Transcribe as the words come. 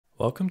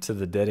Welcome to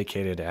the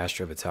Dedicated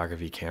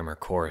Astrophotography Camera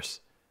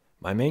course.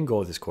 My main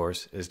goal of this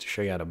course is to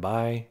show you how to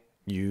buy,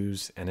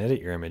 use, and edit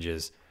your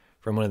images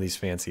from one of these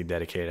fancy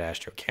Dedicated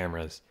Astro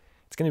cameras.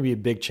 It's going to be a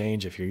big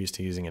change if you're used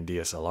to using a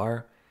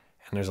DSLR,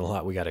 and there's a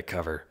lot we got to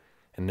cover.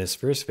 In this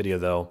first video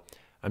though,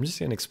 I'm just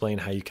going to explain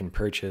how you can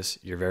purchase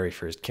your very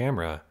first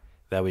camera.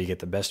 That way you get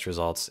the best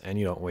results and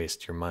you don't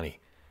waste your money.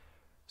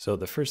 So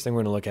the first thing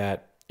we're going to look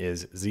at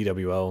is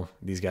ZWL.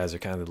 These guys are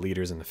kind of the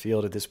leaders in the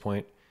field at this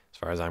point, as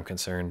far as I'm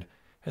concerned.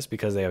 That's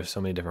because they have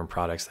so many different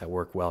products that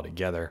work well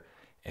together.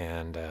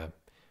 And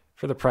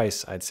for the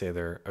price, I'd say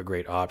they're a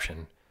great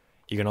option.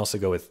 You can also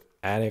go with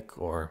Attic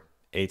or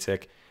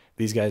ATIC.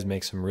 These guys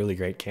make some really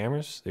great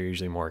cameras. They're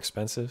usually more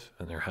expensive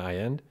and they're high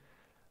end,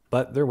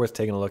 but they're worth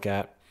taking a look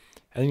at.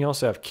 And then you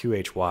also have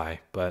QHY,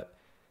 but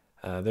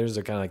theirs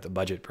are kind of like the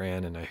budget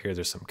brand, and I hear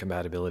there's some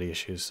compatibility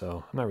issues,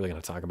 so I'm not really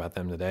going to talk about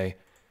them today.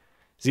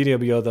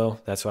 ZWO though,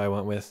 that's what I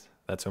went with.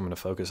 That's what I'm going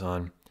to focus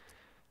on.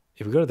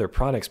 If we go to their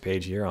products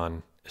page here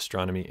on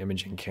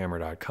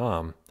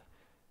astronomyimagingcamera.com,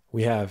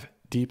 we have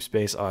deep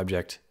space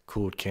object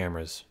cooled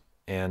cameras.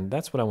 And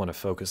that's what I want to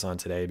focus on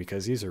today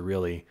because these are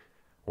really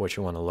what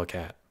you want to look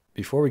at.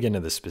 Before we get into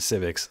the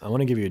specifics, I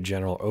want to give you a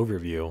general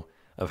overview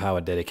of how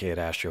a dedicated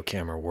Astro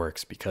camera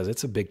works because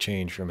it's a big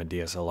change from a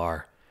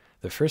DSLR.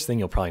 The first thing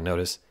you'll probably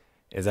notice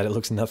is that it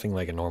looks nothing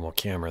like a normal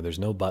camera. There's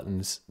no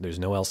buttons, there's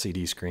no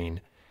LCD screen.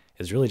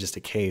 It's really just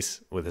a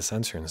case with a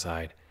sensor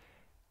inside.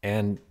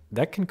 And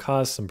that can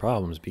cause some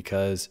problems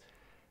because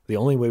the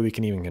only way we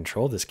can even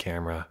control this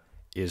camera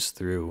is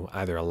through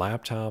either a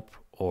laptop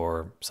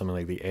or something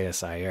like the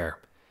ASI Air.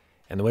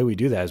 And the way we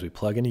do that is we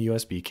plug in a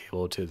USB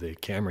cable to the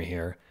camera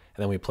here,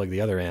 and then we plug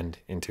the other end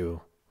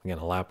into, again,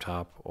 a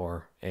laptop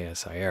or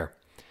ASI Air.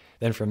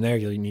 Then from there,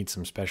 you'll need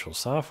some special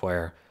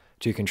software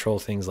to control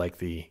things like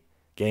the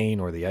gain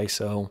or the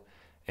ISO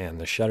and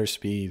the shutter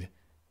speed,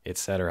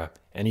 etc.,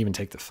 and even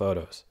take the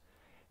photos.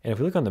 And if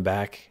we look on the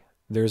back,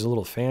 there's a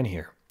little fan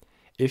here.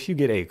 If you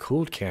get a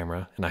cooled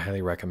camera, and I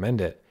highly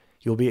recommend it,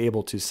 you'll be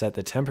able to set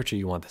the temperature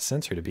you want the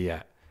sensor to be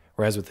at.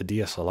 Whereas with the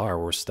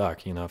DSLR, we're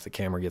stuck. You know, if the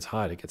camera gets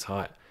hot, it gets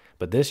hot.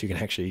 But this, you can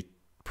actually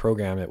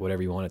program it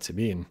whatever you want it to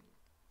be, and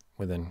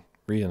within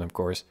reason, of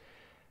course.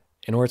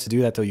 In order to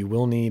do that, though, you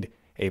will need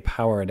a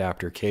power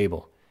adapter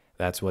cable.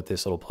 That's what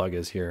this little plug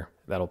is here.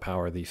 That'll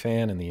power the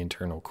fan and the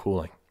internal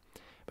cooling.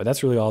 But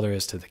that's really all there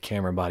is to the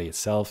camera body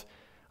itself.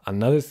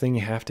 Another thing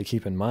you have to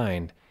keep in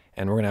mind,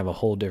 and we're going to have a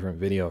whole different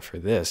video for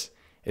this,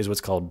 is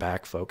what's called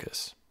back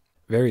focus.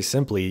 Very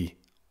simply,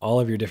 all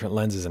of your different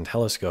lenses and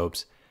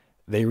telescopes,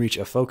 they reach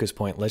a focus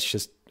point, let's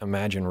just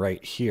imagine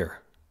right here.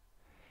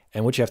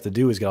 And what you have to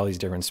do is get all these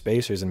different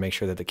spacers and make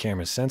sure that the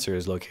camera sensor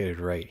is located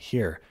right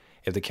here.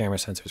 If the camera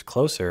sensor is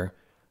closer,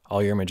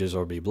 all your images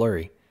will be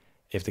blurry.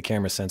 If the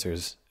camera sensor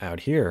is out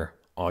here,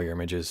 all your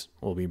images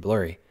will be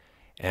blurry.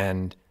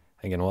 And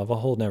again, we'll have a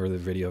whole nother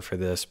video for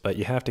this, but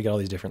you have to get all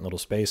these different little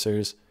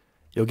spacers.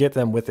 You'll get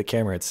them with the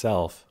camera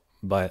itself,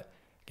 but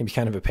it can be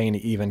kind of a pain to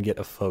even get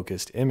a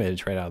focused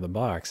image right out of the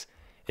box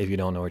if you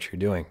don't know what you're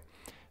doing.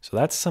 So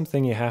that's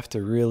something you have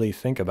to really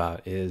think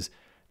about is,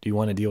 do you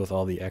want to deal with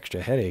all the extra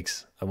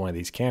headaches of one of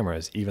these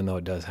cameras, even though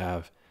it does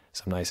have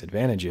some nice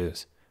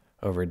advantages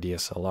over a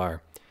DSLR?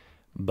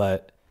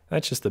 But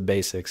that's just the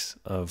basics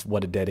of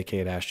what a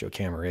dedicated Astro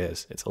camera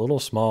is. It's a little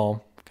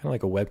small, kind of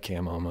like a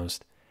webcam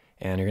almost,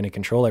 and you're going to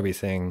control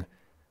everything,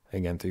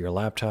 again, through your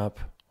laptop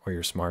or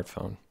your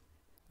smartphone.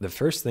 The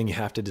first thing you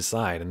have to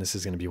decide, and this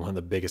is going to be one of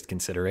the biggest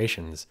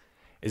considerations,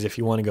 is if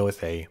you want to go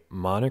with a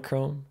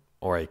monochrome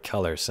or a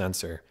color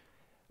sensor.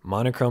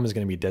 Monochrome is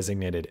going to be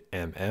designated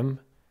MM.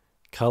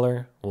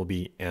 Color will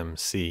be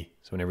MC.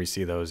 So whenever you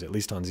see those, at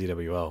least on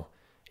ZWO,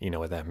 you know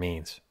what that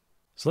means.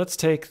 So let's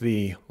take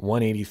the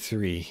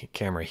 183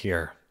 camera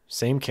here.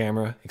 Same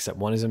camera, except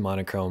one is in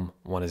monochrome,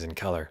 one is in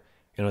color.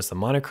 You notice the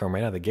monochrome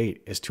right out of the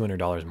gate is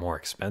 $200 more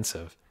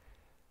expensive.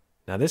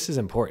 Now this is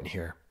important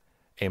here.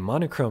 A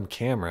monochrome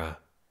camera,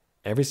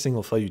 every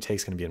single photo you take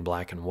is going to be in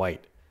black and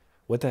white.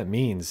 What that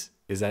means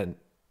is that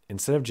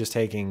instead of just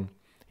taking,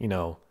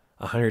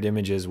 100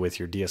 images with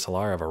your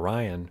DSLR of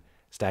Orion,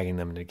 stacking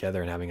them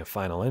together and having a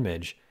final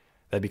image,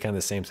 that'd be kind of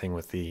the same thing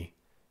with the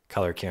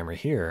color camera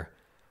here.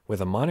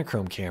 With a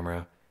monochrome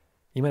camera,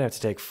 you might have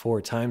to take 4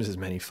 times as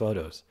many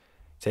photos.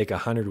 Take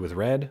 100 with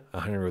red,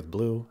 100 with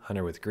blue,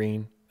 100 with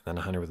green, and then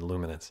 100 with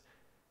luminance.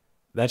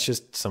 That's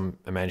just some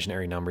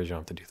imaginary numbers, you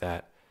don't have to do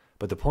that.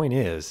 But the point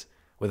is,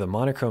 with a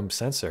monochrome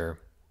sensor,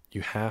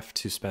 you have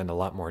to spend a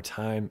lot more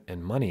time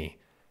and money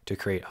to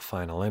create a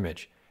final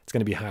image. It's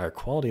going to be higher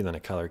quality than a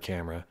color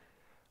camera,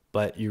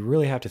 but you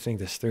really have to think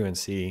this through and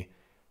see,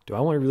 do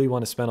I really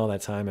want to spend all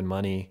that time and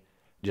money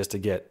just to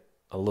get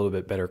a little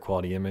bit better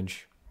quality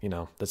image?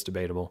 That's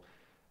debatable.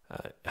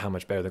 How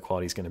much better the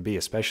quality is going to be,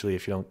 especially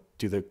if you don't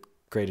do the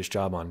greatest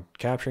job on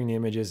capturing the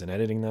images and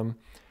editing them.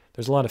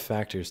 There's a lot of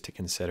factors to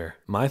consider.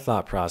 My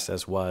thought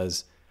process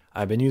was,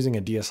 I've been using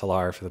a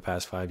DSLR for the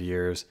past 5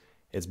 years.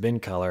 It's been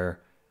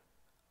color.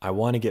 I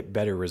want to get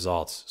better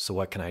results. So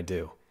what can I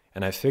do?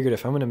 And I figured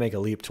if I'm going to make a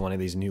leap to one of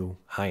these new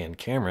high-end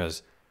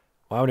cameras,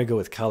 why would I go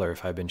with color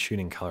if I've been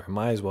shooting color? I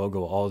might as well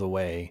go all the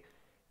way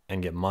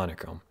and get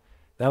monochrome.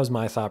 That was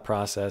my thought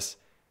process,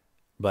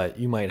 but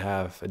you might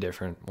have a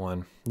different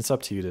one. It's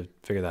up to you to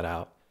figure that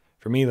out.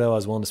 For me though, I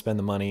was willing to spend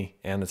the money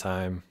and the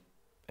time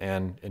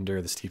and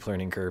endure the steep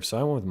learning curve, so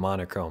I went with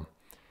monochrome.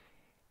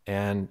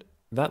 And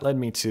that led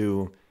me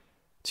to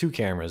two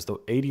cameras, the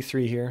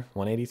 83 here,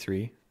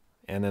 183,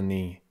 and then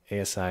the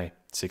ASI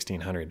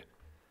 1600.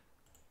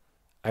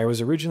 I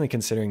was originally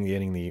considering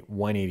getting the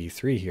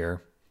 183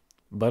 here,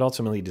 but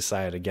ultimately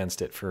decided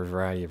against it for a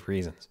variety of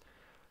reasons.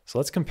 So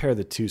let's compare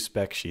the two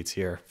spec sheets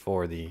here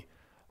for the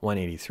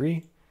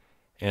 183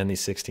 and the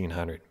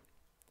 1600.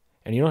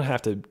 And you don't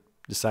have to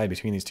decide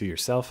between these two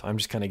yourself. I'm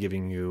just kind of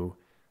giving you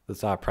the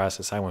thought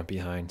process I went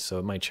behind, so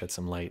it might shed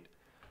some light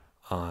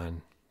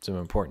on some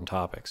important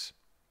topics.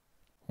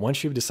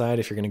 Once you've decided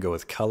if you're going to go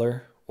with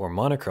color or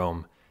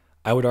monochrome,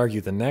 I would argue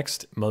the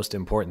next most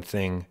important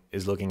thing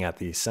is looking at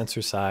the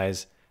sensor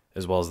size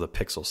as well as the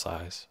pixel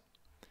size.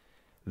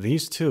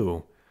 These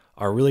two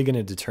are really going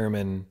to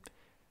determine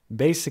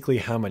basically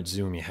how much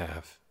zoom you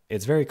have.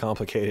 It's very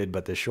complicated,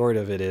 but the short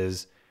of it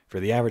is, for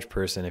the average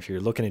person, if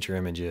you're looking at your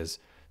images,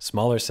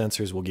 smaller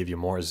sensors will give you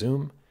more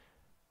zoom.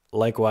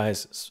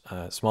 Likewise,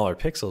 smaller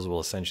pixels will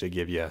essentially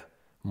give you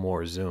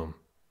more zoom.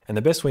 And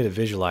the best way to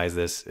visualize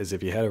this is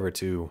if you head over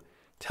to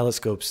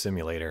Telescope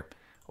Simulator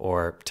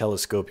or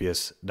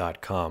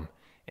telescopius.com.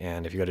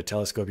 And if you go to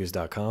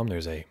telescopius.com,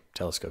 there's a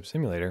telescope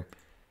simulator.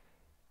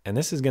 And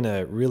this is going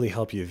to really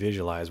help you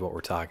visualize what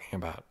we're talking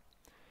about.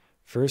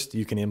 First,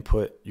 you can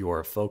input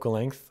your focal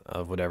length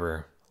of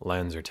whatever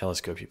lens or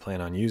telescope you plan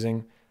on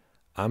using.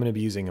 I'm going to be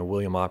using a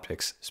William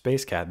Optics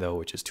Space Cat though,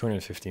 which is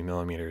 250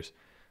 millimeters.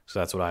 So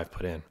that's what I've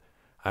put in.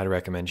 I'd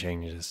recommend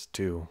changing this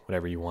to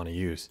whatever you want to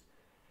use.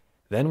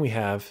 Then we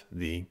have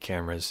the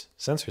camera's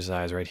sensor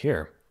size right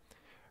here.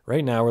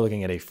 Right now we're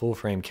looking at a full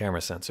frame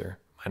camera sensor,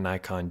 my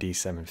Nikon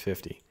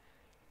D750.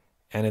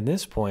 And at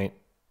this point,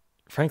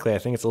 frankly, I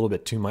think it's a little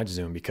bit too much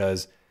zoom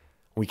because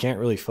we can't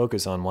really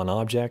focus on one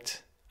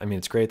object. I mean,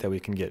 it's great that we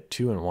can get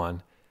two in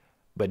one,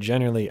 but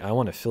generally I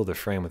want to fill the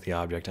frame with the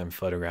object I'm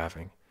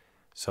photographing.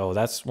 So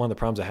that's one of the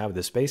problems I have with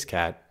the Space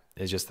Cat,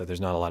 is just that there's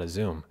not a lot of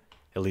zoom,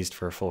 at least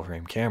for a full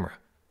frame camera.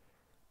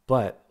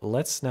 But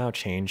let's now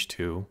change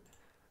to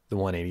the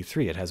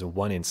 183. It has a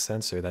 1-inch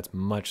sensor that's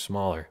much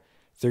smaller,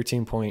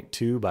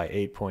 13.2 by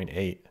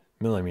 8.8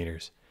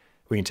 millimeters.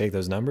 We can take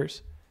those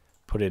numbers,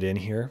 put it in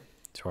here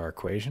to our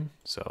equation.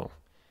 So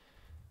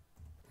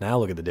now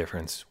look at the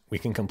difference. We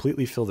can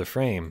completely fill the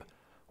frame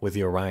with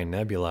the Orion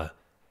Nebula,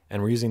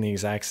 and we're using the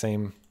exact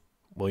same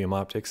William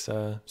Optics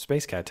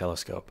Space Cat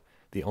telescope.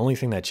 The only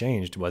thing that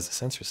changed was the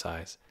sensor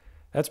size.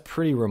 That's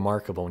pretty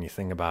remarkable when you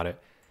think about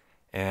it.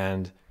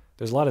 And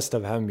there's a lot of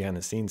stuff happening behind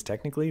the scenes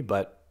technically,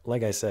 but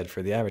like I said,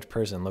 for the average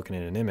person looking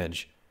at an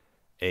image,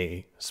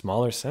 a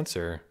smaller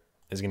sensor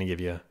is going to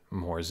give you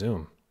more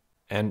zoom.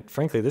 And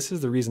frankly, this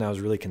is the reason I was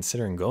really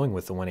considering going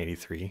with the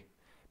 183,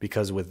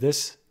 because with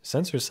this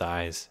sensor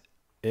size,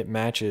 it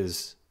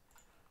matches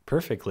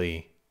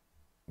perfectly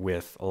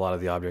with a lot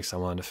of the objects I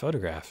wanted to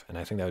photograph. And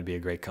I think that would be a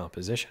great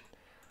composition.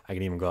 I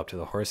could even go up to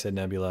the Horsehead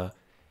Nebula,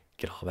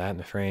 get all that in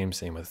the frame,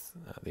 same with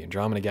the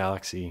Andromeda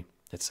Galaxy,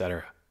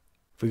 etc.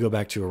 If we go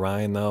back to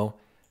Orion though,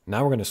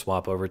 now we're going to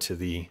swap over to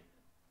the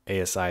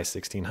ASI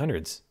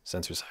 1600's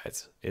sensor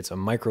size. It's a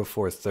micro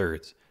four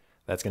thirds.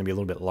 That's going to be a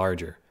little bit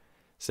larger,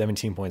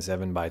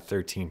 17.7 by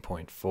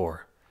 13.4.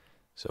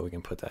 So we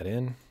can put that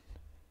in.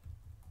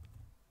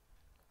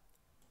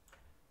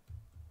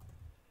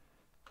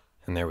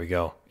 And there we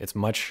go. It's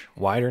much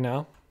wider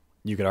now.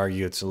 You could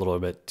argue it's a little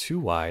bit too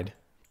wide,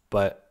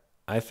 but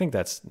I think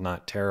that's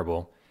not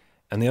terrible.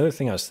 And the other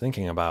thing I was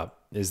thinking about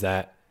is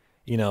that,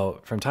 you know,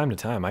 from time to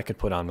time, I could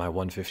put on my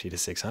 150 to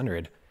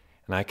 600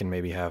 and I can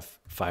maybe have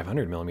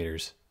 500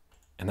 millimeters,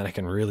 and then I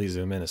can really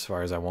zoom in as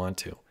far as I want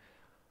to.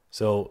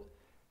 So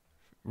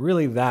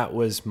really that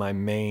was my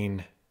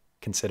main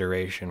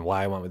consideration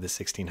why I went with the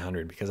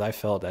 1600, because I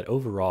felt that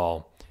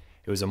overall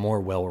it was a more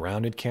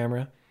well-rounded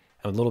camera,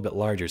 and with a little bit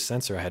larger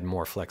sensor I had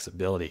more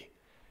flexibility.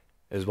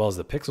 As well as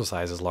the pixel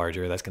size is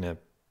larger, that's going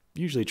to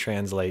usually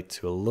translate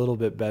to a little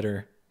bit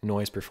better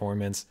noise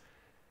performance.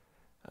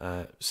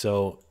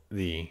 So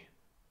the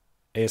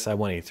ASI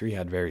 183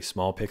 had very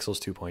small pixels,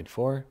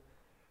 2.4,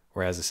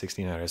 whereas the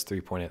 1600 has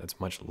 3.8, that's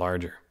much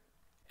larger.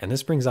 And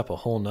this brings up a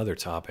whole nother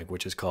topic,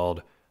 which is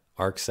called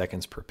arc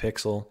seconds per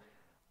pixel.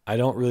 I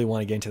don't really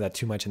want to get into that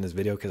too much in this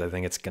video because I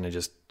think it's going to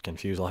just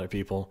confuse a lot of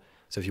people.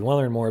 So if you want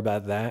to learn more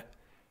about that,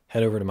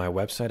 head over to my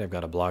website. I've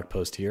got a blog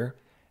post here.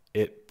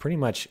 It pretty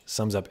much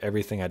sums up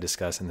everything I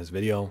discuss in this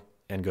video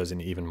and goes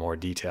into even more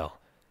detail.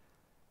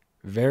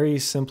 Very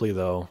simply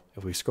though,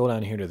 if we scroll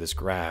down here to this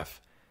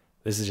graph,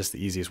 this is just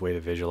the easiest way to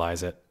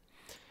visualize it.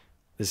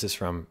 This is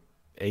from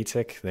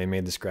ATIC. They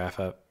made this graph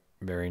up.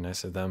 Very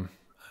nice of them.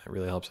 It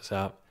really helps us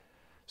out.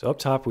 So up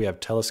top we have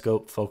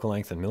telescope focal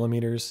length in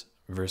millimeters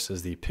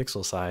versus the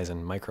pixel size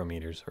in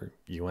micrometers, or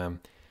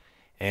UM.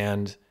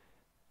 And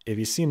if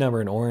you see a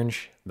number in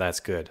orange, that's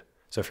good.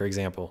 So for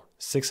example,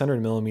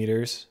 600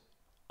 millimeters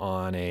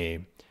on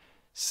a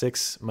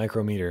 6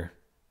 micrometer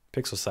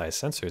pixel size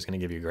sensor is going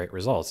to give you great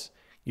results.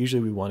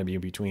 Usually we want to be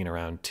between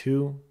around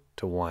 2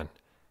 to 1.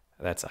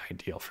 That's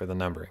ideal for the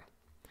numbering.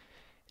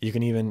 You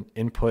can even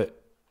input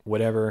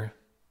whatever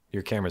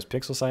your camera's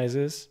pixel size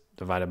is,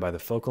 divided by the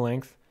focal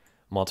length,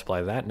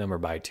 multiply that number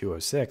by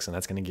 206, and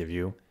that's going to give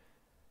you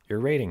your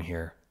rating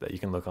here that you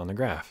can look on the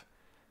graph.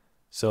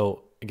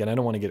 So again, I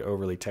don't want to get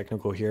overly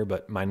technical here,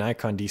 but my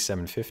Nikon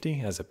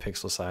D750 has a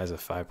pixel size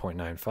of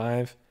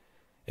 5.95.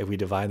 If we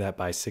divide that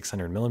by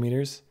 600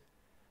 millimeters,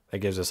 that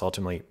gives us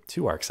ultimately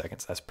 2 arc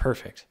seconds. That's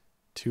perfect.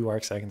 2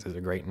 arc seconds is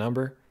a great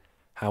number.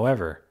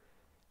 However,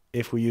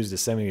 if we use the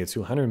 70 to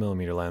 200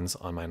 millimeter lens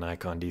on my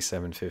Nikon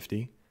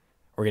D750,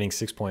 we're getting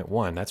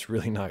 6.1. That's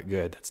really not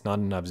good. That's not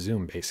enough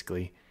zoom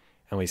basically.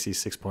 And we see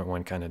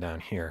 6.1 kind of down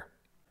here.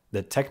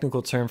 The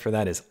technical term for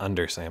that is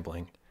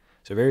undersampling.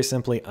 So very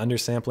simply,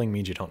 undersampling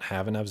means you don't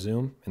have enough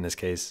zoom. In this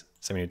case,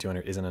 70 to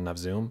 200 isn't enough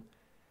zoom.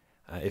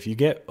 If you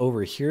get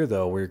over here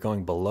though, where you're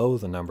going below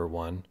the number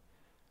 1,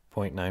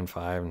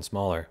 0.95 and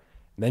smaller,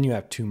 then you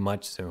have too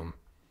much zoom.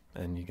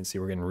 And you can see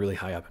we're getting really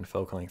high up in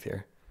focal length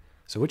here.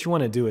 So what you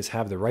want to do is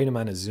have the right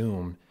amount of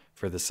zoom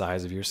for the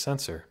size of your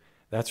sensor.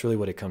 That's really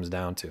what it comes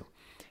down to.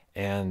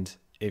 And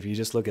if you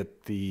just look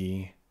at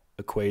the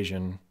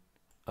equation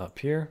up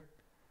here,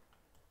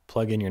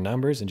 plug in your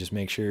numbers and just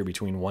make sure you're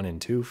between 1 and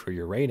 2 for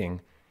your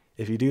rating.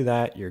 If you do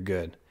that, you're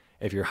good.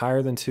 If you're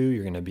higher than 2,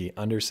 you're going to be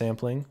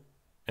undersampling.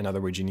 In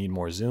other words, you need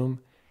more zoom.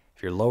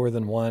 If you're lower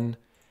than 1,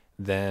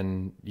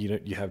 then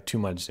you have too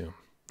much zoom.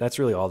 That's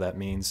really all that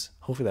means.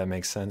 Hopefully that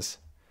makes sense.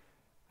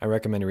 I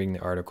recommend reading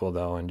the article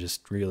though and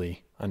just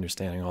really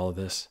understanding all of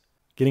this.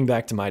 Getting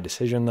back to my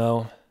decision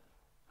though,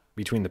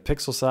 between the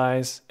pixel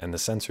size and the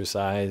sensor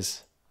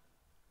size,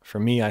 for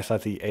me, I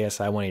thought the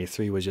ASI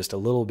 183 was just a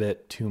little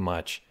bit too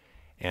much,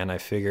 and I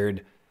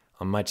figured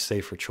a much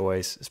safer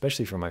choice,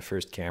 especially for my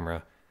first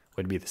camera,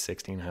 would be the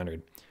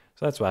 1600.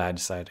 So that's what I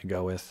decided to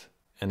go with.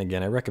 And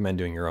again, I recommend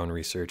doing your own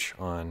research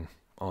on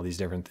all these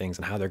different things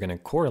and how they're going to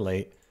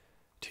correlate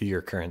to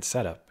your current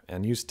setup,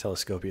 and use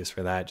Telescopius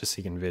for that just so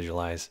you can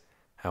visualize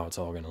how it's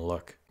all going to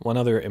look. One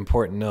other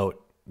important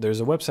note,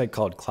 there's a website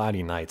called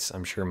Cloudy Nights.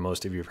 I'm sure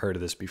most of you have heard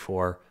of this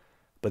before,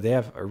 but they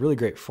have a really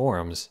great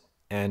forums.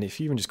 And if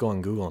you even just go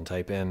on Google and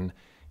type in,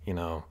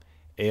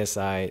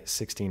 ASI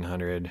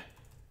 1600,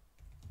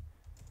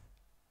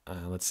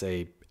 let's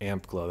say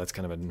amp glow, that's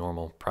kind of a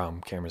normal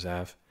problem cameras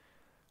have.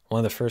 One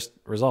of the first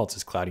results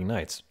is Cloudy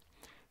Nights.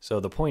 So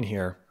the point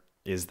here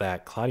is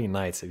that Cloudy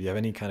Nights, if you have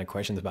any kind of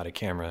questions about a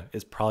camera,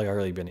 it's probably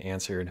already been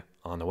answered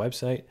on the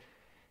website.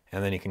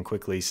 And then you can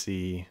quickly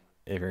see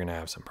if you're going to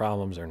have some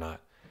problems or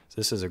not. So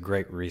this is a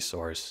great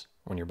resource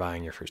when you're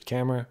buying your first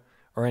camera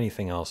or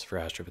anything else for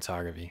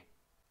astrophotography.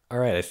 All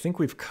right, I think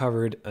we've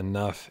covered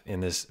enough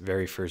in this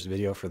very first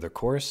video for the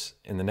course.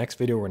 In the next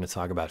video, we're going to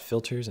talk about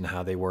filters and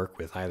how they work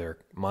with either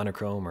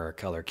monochrome or a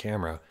color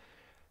camera.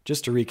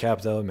 Just to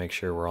recap though, make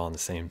sure we're all on the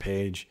same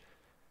page.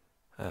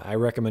 I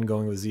recommend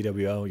going with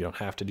ZWL. You don't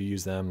have to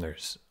use them.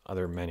 There's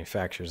other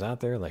manufacturers out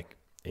there like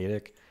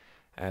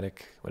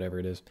Attic, whatever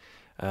it is.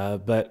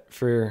 But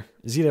for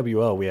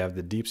ZWL, we have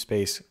the deep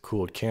space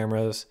cooled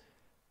cameras.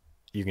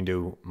 You can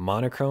do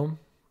monochrome,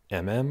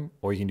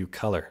 or you can do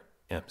color,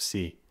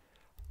 MC.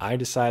 I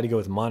decided to go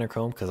with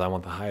monochrome because I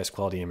want the highest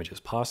quality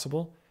images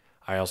possible.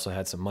 I also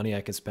had some money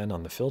I could spend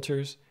on the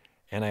filters,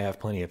 and I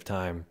have plenty of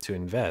time to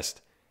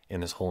invest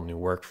in this whole new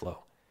workflow.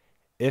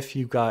 If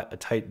you've got a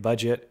tight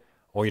budget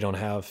or you don't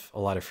have a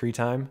lot of free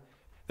time,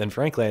 then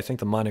frankly, I think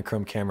the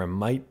monochrome camera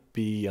might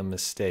be a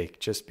mistake,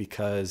 just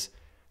because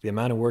the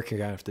amount of work you're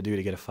gonna have to do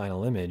to get a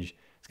final image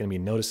is gonna be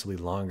noticeably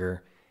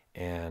longer,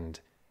 and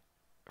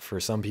for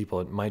some people,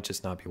 it might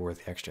just not be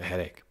worth the extra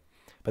headache.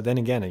 But then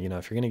again,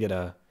 if you're gonna get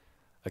a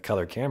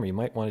color camera, you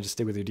might want to just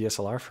stay with your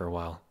DSLR for a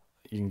while.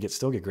 You can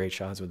still get great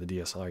shots with the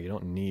DSLR. You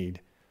don't need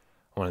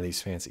one of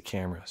these fancy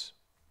cameras.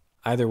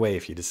 Either way,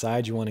 if you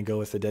decide you want to go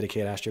with the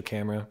Dedicated Astro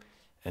Camera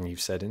and you've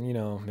said,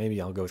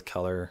 maybe I'll go with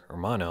color or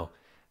mono,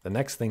 the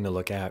next thing to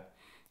look at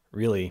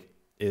really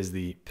is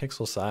the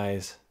pixel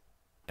size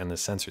and the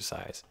sensor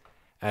size.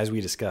 As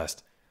we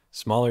discussed,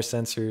 smaller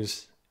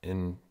sensors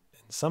in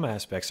some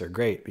aspects are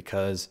great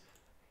because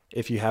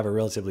if you have a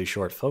relatively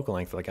short focal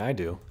length like I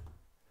do,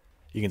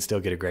 you can still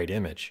get a great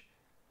image.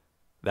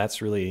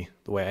 That's really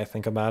the way I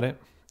think about it.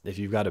 If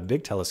you've got a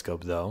big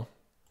telescope though,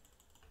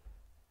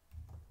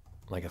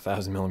 like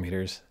 1,000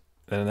 millimeters,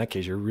 then in that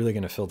case, you're really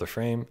going to fill the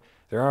frame.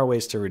 There are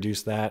ways to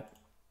reduce that.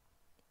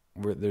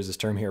 There's this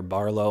term here,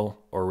 Barlow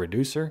or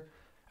reducer.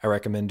 I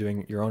recommend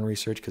doing your own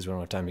research because we don't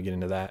have time to get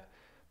into that.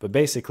 But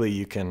basically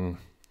you can,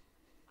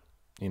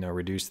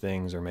 reduce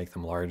things or make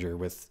them larger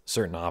with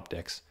certain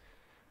optics.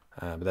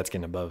 But that's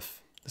getting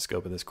above the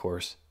scope of this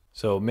course.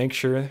 So make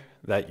sure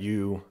that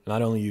you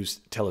not only use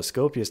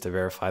Telescopius to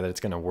verify that it's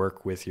going to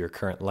work with your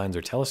current lens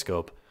or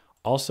telescope,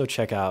 also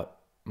check out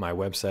my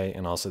website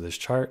and also this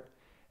chart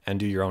and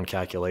do your own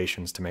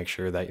calculations to make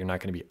sure that you're not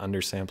going to be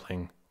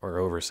undersampling or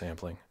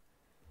oversampling.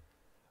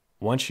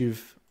 Once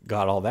you've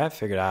got all that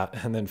figured out,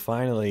 and then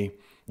finally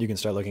you can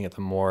start looking at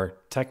the more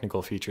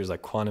technical features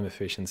like quantum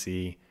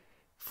efficiency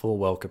full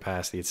well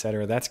capacity,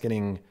 etc. That's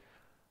getting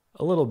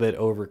a little bit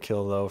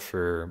overkill though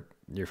for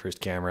your first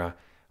camera.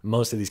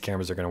 Most of these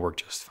cameras are going to work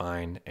just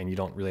fine, and you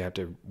don't really have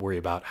to worry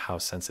about how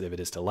sensitive it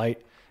is to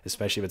light,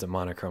 especially if it's a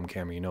monochrome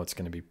camera. You know it's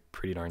going to be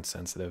pretty darn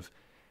sensitive.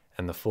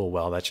 And the full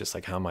well, that's just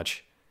like how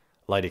much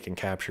light it can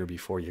capture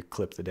before you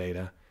clip the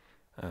data,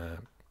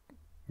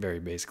 very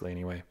basically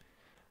anyway.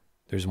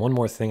 There's one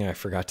more thing I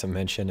forgot to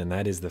mention, and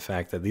that is the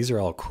fact that these are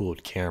all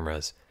cooled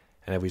cameras.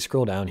 And if we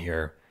scroll down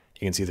here,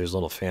 you can see there's a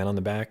little fan on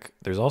the back.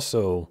 There's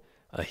also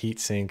a heat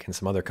sink and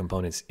some other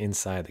components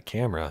inside the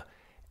camera,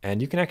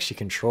 and you can actually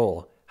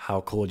control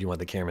how cold you want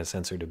the camera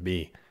sensor to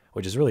be,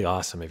 which is really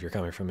awesome if you're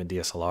coming from a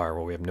DSLR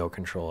where we have no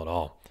control at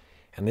all.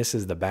 And this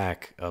is the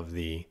back of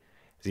the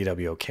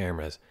ZWL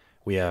cameras.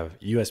 We have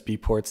USB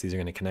ports. These are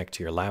going to connect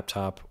to your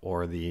laptop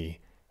or the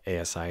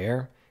ASI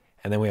Air.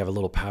 And then we have a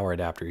little power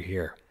adapter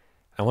here.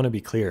 I want to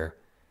be clear,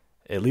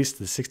 at least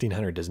the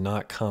 1600 does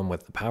not come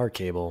with the power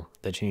cable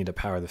that you need to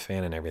power the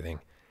fan and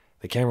everything.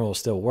 The camera will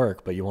still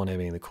work, but you won't have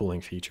any of the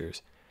cooling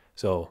features.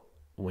 So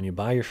when you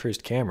buy your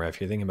first camera, if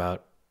you're thinking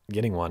about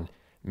getting one,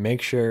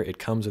 make sure it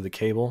comes with a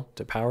cable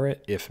to power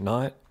it. If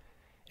not,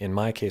 in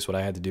my case, what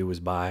I had to do was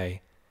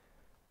buy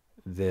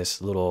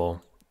this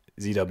little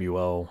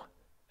ZWL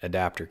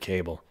adapter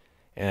cable.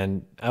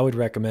 And I would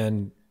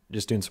recommend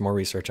just doing some more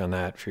research on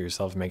that for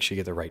yourself. Make sure you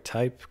get the right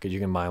type, because you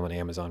can buy them on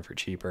Amazon for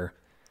cheaper.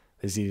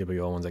 The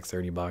ZWL one's like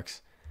 30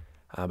 bucks.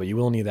 But you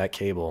will need that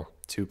cable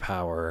to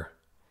power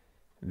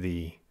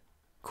the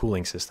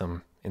cooling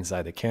system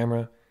inside the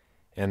camera.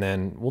 And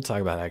then we'll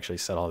talk about actually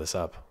set all this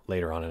up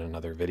later on in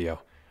another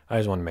video. I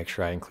just want to make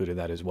sure I included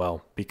that as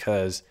well,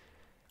 because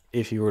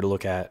if you were to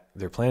look at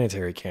their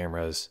planetary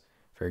cameras,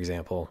 for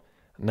example,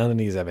 none of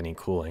these have any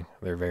cooling.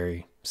 They're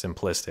very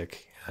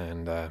simplistic,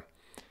 and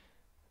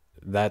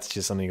that's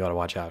just something you got to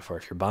watch out for.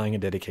 If you're buying a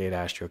dedicated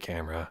Astro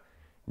camera,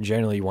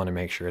 generally you want to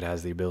make sure it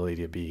has the ability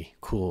to be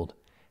cooled.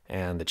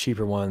 And the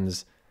cheaper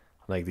ones,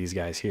 like these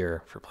guys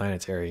here for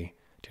planetary,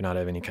 do not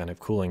have any kind of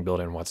cooling built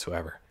in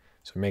whatsoever.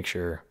 So make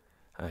sure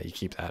you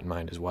keep that in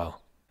mind as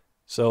well.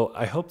 So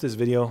I hope this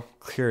video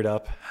cleared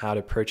up how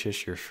to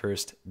purchase your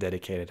first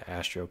dedicated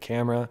Astro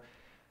camera.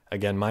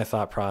 Again, my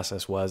thought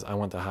process was I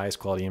want the highest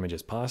quality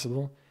images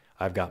possible.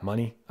 I've got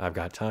money, I've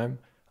got time,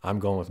 I'm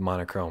going with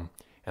monochrome.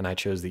 And I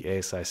chose the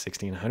ASI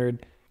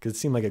 1600 because it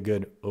seemed like a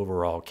good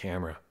overall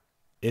camera.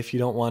 If you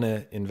don't want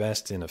to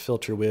invest in a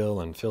filter wheel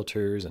and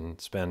filters and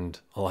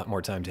spend a lot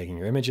more time taking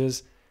your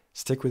images,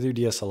 stick with your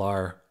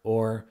DSLR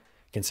or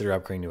consider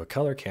upgrading to a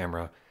color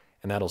camera,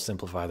 and that'll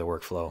simplify the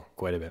workflow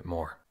quite a bit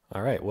more.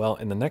 All right, well,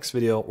 in the next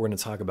video, we're going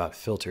to talk about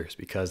filters,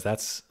 because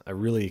that's a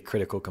really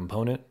critical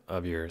component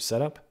of your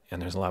setup,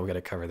 and there's a lot we got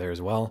to cover there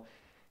as well.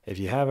 If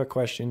you have a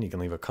question, you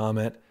can leave a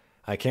comment.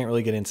 I can't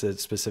really get into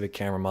specific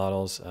camera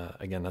models.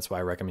 Again, that's why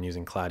I recommend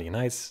using cloudy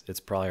nights. It's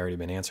probably already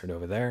been answered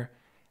over there.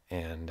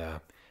 And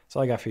that's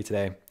all I got for you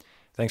today.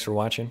 Thanks for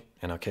watching,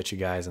 and I'll catch you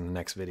guys in the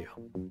next video.